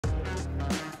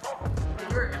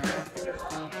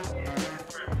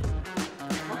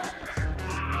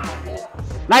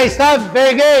Nice stuff,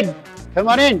 very good. Come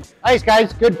on in. Nice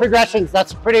guys, good progressions.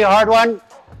 That's a pretty hard one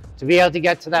to be able to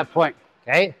get to that point,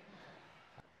 okay?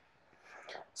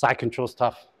 Side control's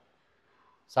tough.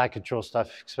 Side control stuff,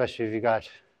 especially if you got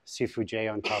Sifu J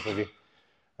on top of you,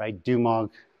 right?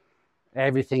 Dumog.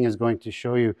 Everything is going to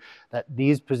show you that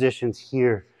these positions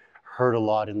here hurt a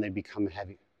lot and they become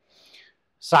heavy.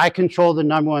 Side control, the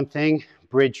number one thing,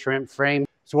 bridge, shrimp, frame.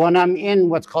 So when I'm in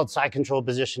what's called side control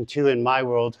position 2 in my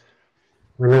world,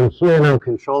 when I'm here and I'm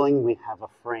controlling, we have a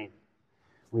frame.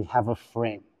 We have a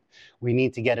frame. We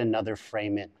need to get another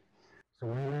frame in. So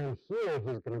when I'm here,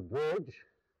 he's going to bridge,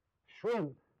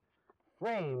 shrimp,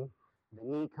 frame, the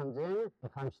knee comes in.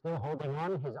 If I'm still holding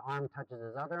on, his arm touches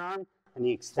his other arm, and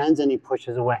he extends and he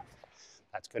pushes away.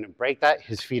 That's going to break that.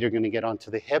 His feet are going to get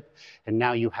onto the hip, and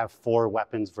now you have 4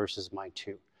 weapons versus my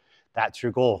 2. That's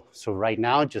your goal. So right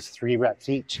now, just 3 reps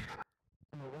each.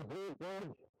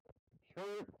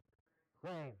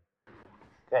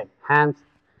 Good. Hands.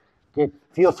 Good.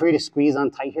 Feel free to squeeze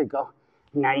on tight here. Go.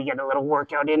 Now you get a little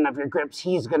workout in of your grips.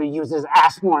 He's going to use his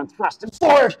ass more and thrust it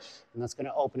forward. And that's going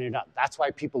to open it up. That's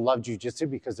why people love jiu-jitsu,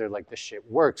 because they're like, this shit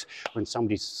works when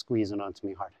somebody's squeezing onto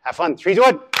me hard. Have fun. 3, 2,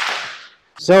 1.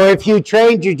 So if you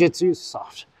train jiu-jitsu,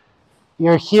 soft.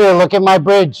 You're here. Look at my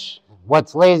bridge.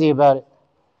 What's lazy about it?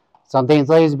 Something's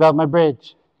lazy about my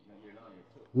bridge.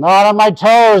 Not on my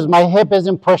toes. My hip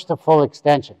isn't pushed to full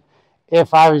extension.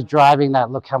 If I was driving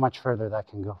that, look how much further that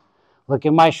can go. Look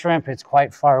at my shrimp. It's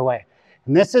quite far away.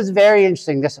 And this is very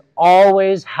interesting. This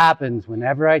always happens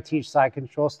whenever I teach side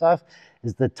control stuff,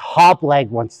 is the top leg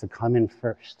wants to come in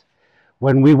first,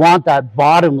 when we want that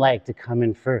bottom leg to come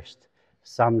in first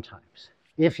sometimes.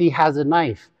 If he has a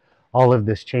knife, all of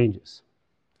this changes.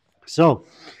 So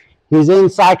he's in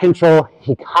side control.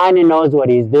 He kind of knows what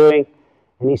he's doing,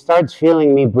 and he starts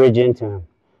feeling me bridge into him.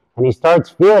 And he starts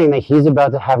feeling that he's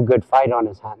about to have a good fight on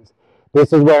his hands.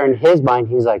 This is where in his mind,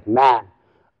 he's like, man,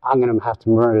 I'm going to have to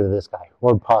murder this guy,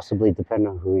 or possibly, depending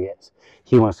on who he is.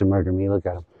 He wants to murder me. Look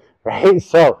at him, right?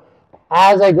 So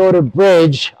as I go to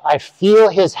bridge, I feel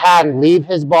his hand leave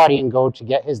his body and go to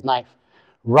get his knife.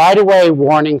 Right away,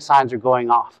 warning signs are going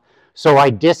off. So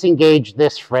I disengage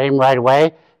this frame right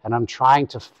away, and I'm trying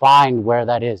to find where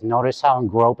that is. Notice how I'm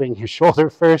groping his shoulder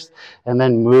first, and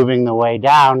then moving the way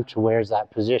down to where's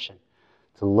that position,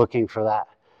 to looking for that.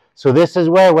 So this is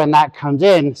where, when that comes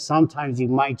in, sometimes you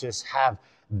might just have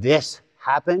this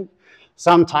happen.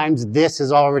 Sometimes this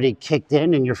is already kicked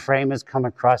in and your frame has come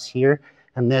across here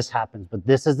and this happens. But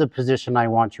this is the position I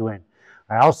want you in.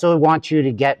 I also want you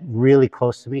to get really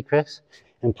close to me, Chris,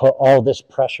 and put all this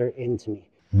pressure into me.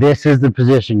 This is the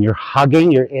position. You're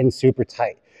hugging, you're in super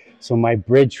tight. So my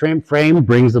bridge shrimp frame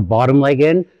brings the bottom leg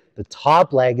in. The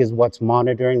top leg is what's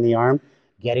monitoring the arm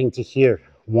getting to here.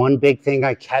 One big thing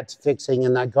I kept fixing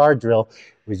in that guard drill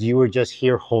was you were just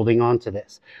here holding on to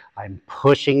this. I'm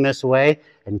pushing this away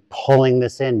and pulling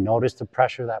this in. Notice the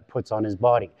pressure that puts on his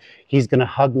body. He's going to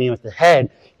hug me with the head.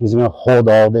 He's going to hold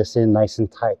all this in nice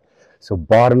and tight. So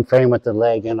bottom frame with the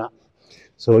leg and up.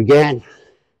 So again,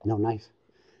 no knife.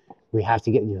 We have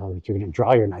to get, you know, you're going to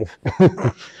draw your knife.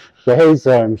 Okay,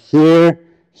 so I'm here.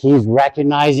 He's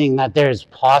recognizing that there's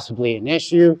possibly an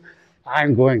issue.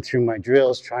 I'm going through my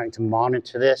drills, trying to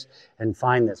monitor this and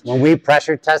find this. When we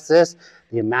pressure test this,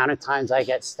 the amount of times I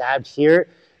get stabbed here,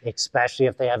 especially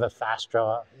if they have a fast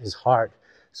draw, is hard.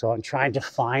 So I'm trying to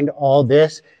find all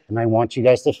this, and I want you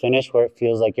guys to finish where it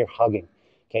feels like you're hugging.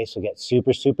 Okay, so get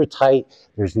super, super tight.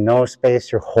 There's no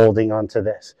space. You're holding onto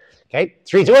this. Okay,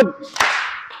 3, 2, 1.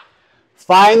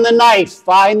 Find the knife.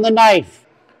 Find the knife.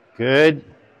 Good.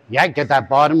 Yeah, get that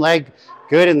bottom leg.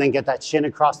 Good, and then get that shin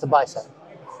across the bicep.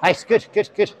 Nice, good, good,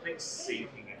 good.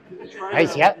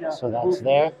 Nice, yeah, so that's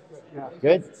there.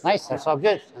 Good, nice, that's all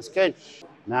good, that's good.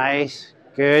 Nice,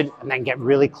 good, and then get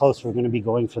really close. We're gonna be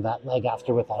going for that leg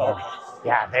after with that arm.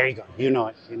 Yeah, there you go, you know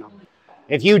it, you know.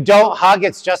 If you don't hug,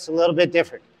 it's just a little bit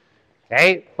different,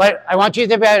 okay? But I want you to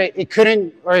think about it. It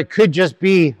couldn't, or it could just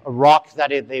be a rock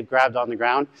that they've grabbed on the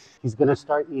ground. He's gonna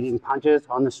start eating punches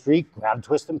on the street, grab,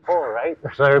 twist, and pull, right?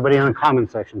 That's what everybody in the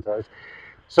comment section says.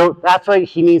 So that's what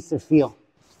he needs to feel.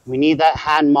 We need that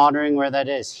hand monitoring where that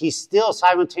is. He's still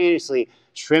simultaneously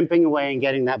shrimping away and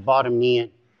getting that bottom knee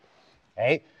in.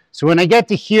 Okay? So when I get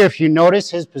to here, if you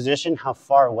notice his position, how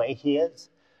far away he is,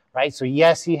 right? So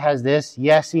yes, he has this.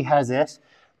 Yes, he has this,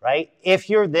 right?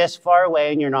 If you're this far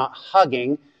away and you're not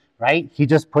hugging, right? He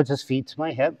just puts his feet to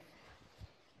my hip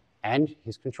and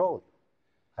he's controlling.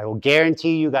 I will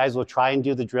guarantee you guys will try and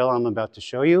do the drill I'm about to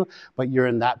show you, but you're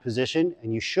in that position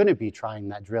and you shouldn't be trying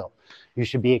that drill. You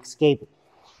should be escaping.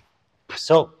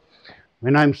 So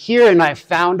When I'm here and I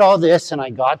found all this and I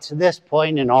got to this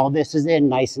point and all this is in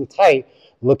nice and tight,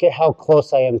 look at how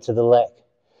close I am to the leg.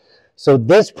 So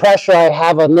this pressure I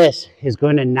have on this is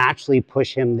going to naturally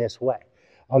push him this way.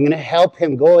 I'm going to help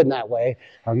him go in that way.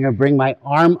 I'm going to bring my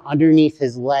arm underneath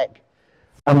his leg.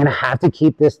 I'm going to have to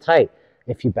keep this tight.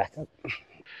 If you back up.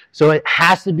 So it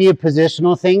has to be a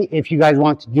positional thing. If you guys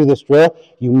want to do this drill,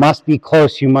 you must be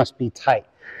close, you must be tight.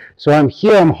 So I'm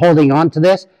here, I'm holding on to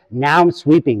this. Now I'm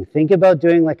sweeping. Think about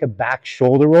doing like a back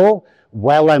shoulder roll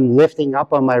while I'm lifting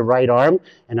up on my right arm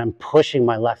and I'm pushing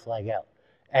my left leg out.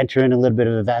 Entering a little bit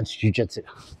of advanced jiu-jitsu.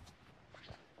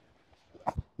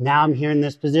 Now I'm here in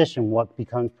this position. What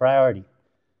becomes priority?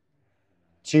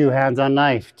 2 hands on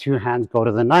knife. 2 hands go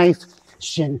to the knife.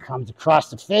 Shin comes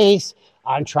across the face.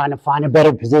 I'm trying to find a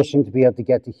better position to be able to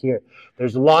get to here.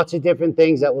 There's lots of different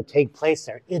things that will take place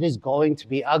there. It is going to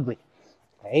be ugly.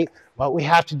 Okay? What we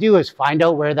have to do is find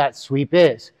out where that sweep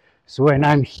is. So when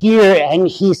I'm here and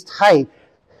he's tight,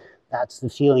 that's the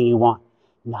feeling you want.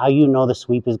 Now you know the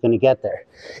sweep is going to get there.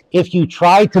 If you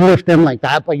try to lift them like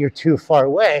that, but you're too far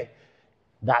away,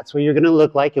 that's what you're going to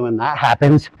look like. And when that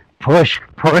happens, push,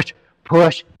 push,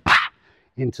 push,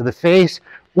 into the face,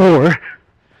 or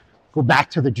go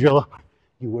back to the drill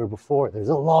you were before. There's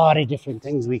a lot of different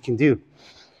things we can do.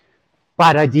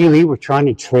 But ideally, we're trying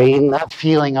to train that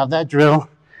feeling of that drill.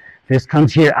 This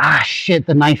comes here, shit,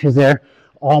 the knife is there.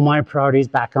 All my priorities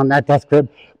back on that death grip.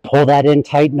 Pull that in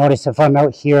tight. Notice if I'm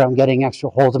out here, I'm getting extra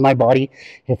hold in my body.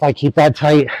 If I keep that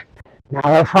tight, now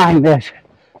I find this.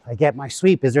 I get my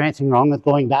sweep. Is there anything wrong with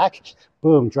going back?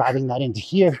 Boom, driving that into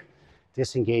here,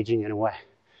 disengaging in a way.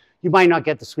 You might not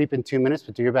get the sweep in 2 minutes,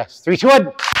 but do your best. 3, 2,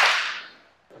 1.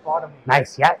 Bottom.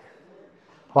 Nice, yeah.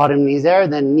 Bottom knees there,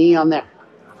 then knee on there.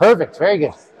 Perfect, very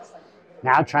good.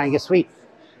 Now try and get sweep.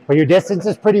 But your distance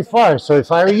is pretty far, so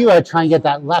if I were you, I'd try and get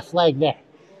that left leg there.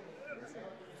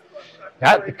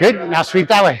 Yeah, good. Now sweep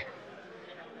that way.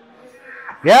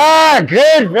 Yeah,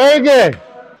 good, very good.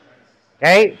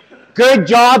 Okay, good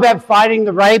job at finding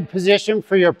the right position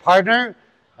for your partner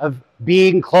of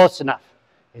being close enough.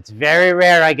 It's very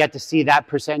rare I get to see that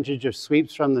percentage of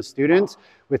sweeps from the students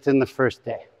within the first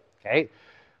day, okay?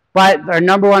 But our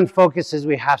number one focus is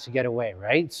we have to get away,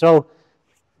 right? So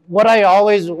what I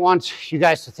always want you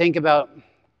guys to think about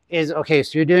is, okay,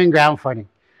 so you're doing ground fighting.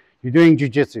 You're doing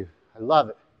jiu-jitsu. I love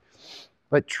it.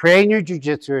 But train your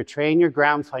jiu-jitsu or train your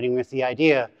ground fighting with the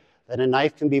idea that a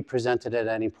knife can be presented at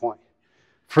any point.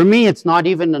 For me, it's not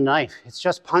even a knife. It's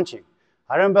just punching.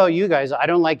 I don't know about you guys. I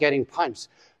don't like getting punched.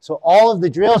 So all of the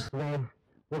drills will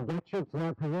get you to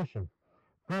that position.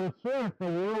 From here, if they're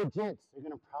legit, they're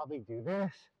going to probably do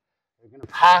this. They're going to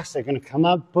pass. They're going to come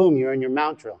up. Boom, you're in your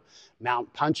mount drill.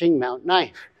 Mount punching, mount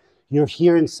knife. You're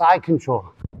here in side control.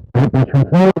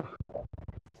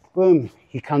 Boom,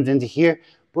 he comes into here.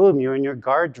 Boom, you're in your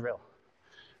guard drill,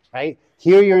 right?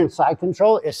 Here you're in side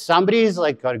control. If somebody's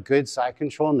like got a good side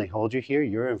control and they hold you here,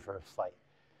 you're in for a fight.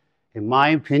 In my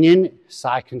opinion,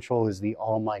 side control is the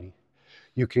almighty.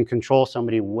 You can control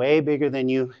somebody way bigger than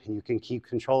you and you can keep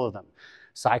control of them.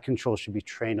 Side control should be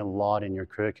trained a lot in your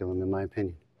curriculum, in my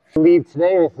opinion. Leave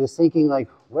today with this thinking like,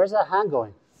 where's that hand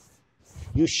going?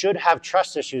 You should have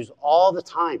trust issues all the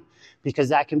time because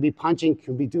that can be punching,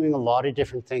 can be doing a lot of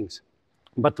different things.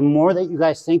 But the more that you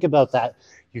guys think about that,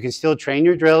 you can still train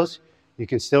your drills, you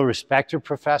can still respect your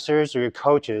professors or your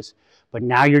coaches, but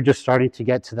now you're just starting to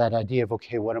get to that idea of,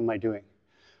 okay, what am I doing?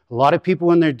 A lot of people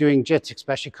when they're doing jits,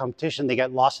 especially competition, they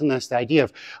get lost in this idea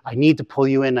of, I need to pull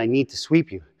you in, I need to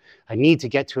sweep you. I need to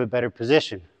get to a better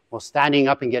position. Well, standing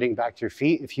up and getting back to your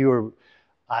feet, if you were,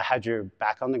 had your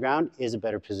back on the ground, is a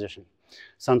better position.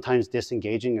 Sometimes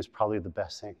disengaging is probably the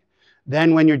best thing.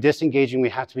 Then when you're disengaging, we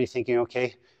have to be thinking,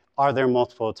 okay, are there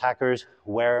multiple attackers?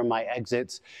 Where are my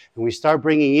exits? And we start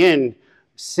bringing in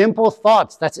simple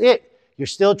thoughts. That's it. You're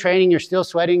still training, you're still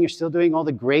sweating, you're still doing all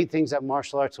the great things that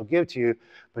martial arts will give to you,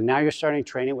 but now you're starting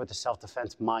training with a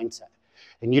self-defense mindset.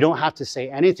 And you don't have to say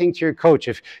anything to your coach.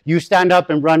 If you stand up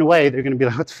and run away, they're going to be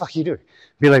like, what the fuck are you doing?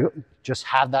 Be like, just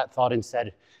have that thought instead,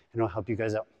 and it'll help you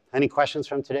guys out. Any questions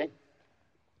from today?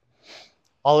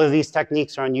 All of these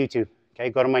techniques are on YouTube. Okay,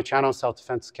 go to my channel,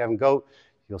 Self-Defense Kevin Goat.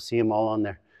 You'll see them all on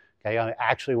there. Okay, I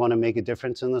actually want to make a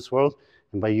difference in this world.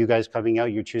 And by you guys coming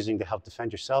out, you're choosing to help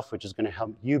defend yourself, which is going to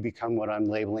help you become what I'm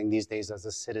labeling these days as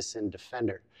a citizen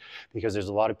defender. Because there's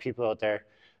a lot of people out there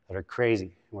that are crazy.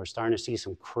 And we're starting to see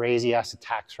some crazy ass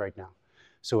attacks right now.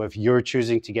 So if you're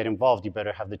choosing to get involved, you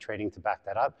better have the training to back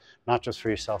that up, not just for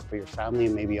yourself, but your family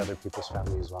and maybe other people's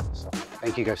family as well. So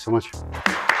thank you guys so much.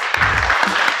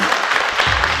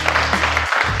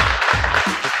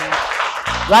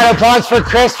 Round of applause for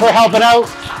Chris for helping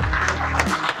out.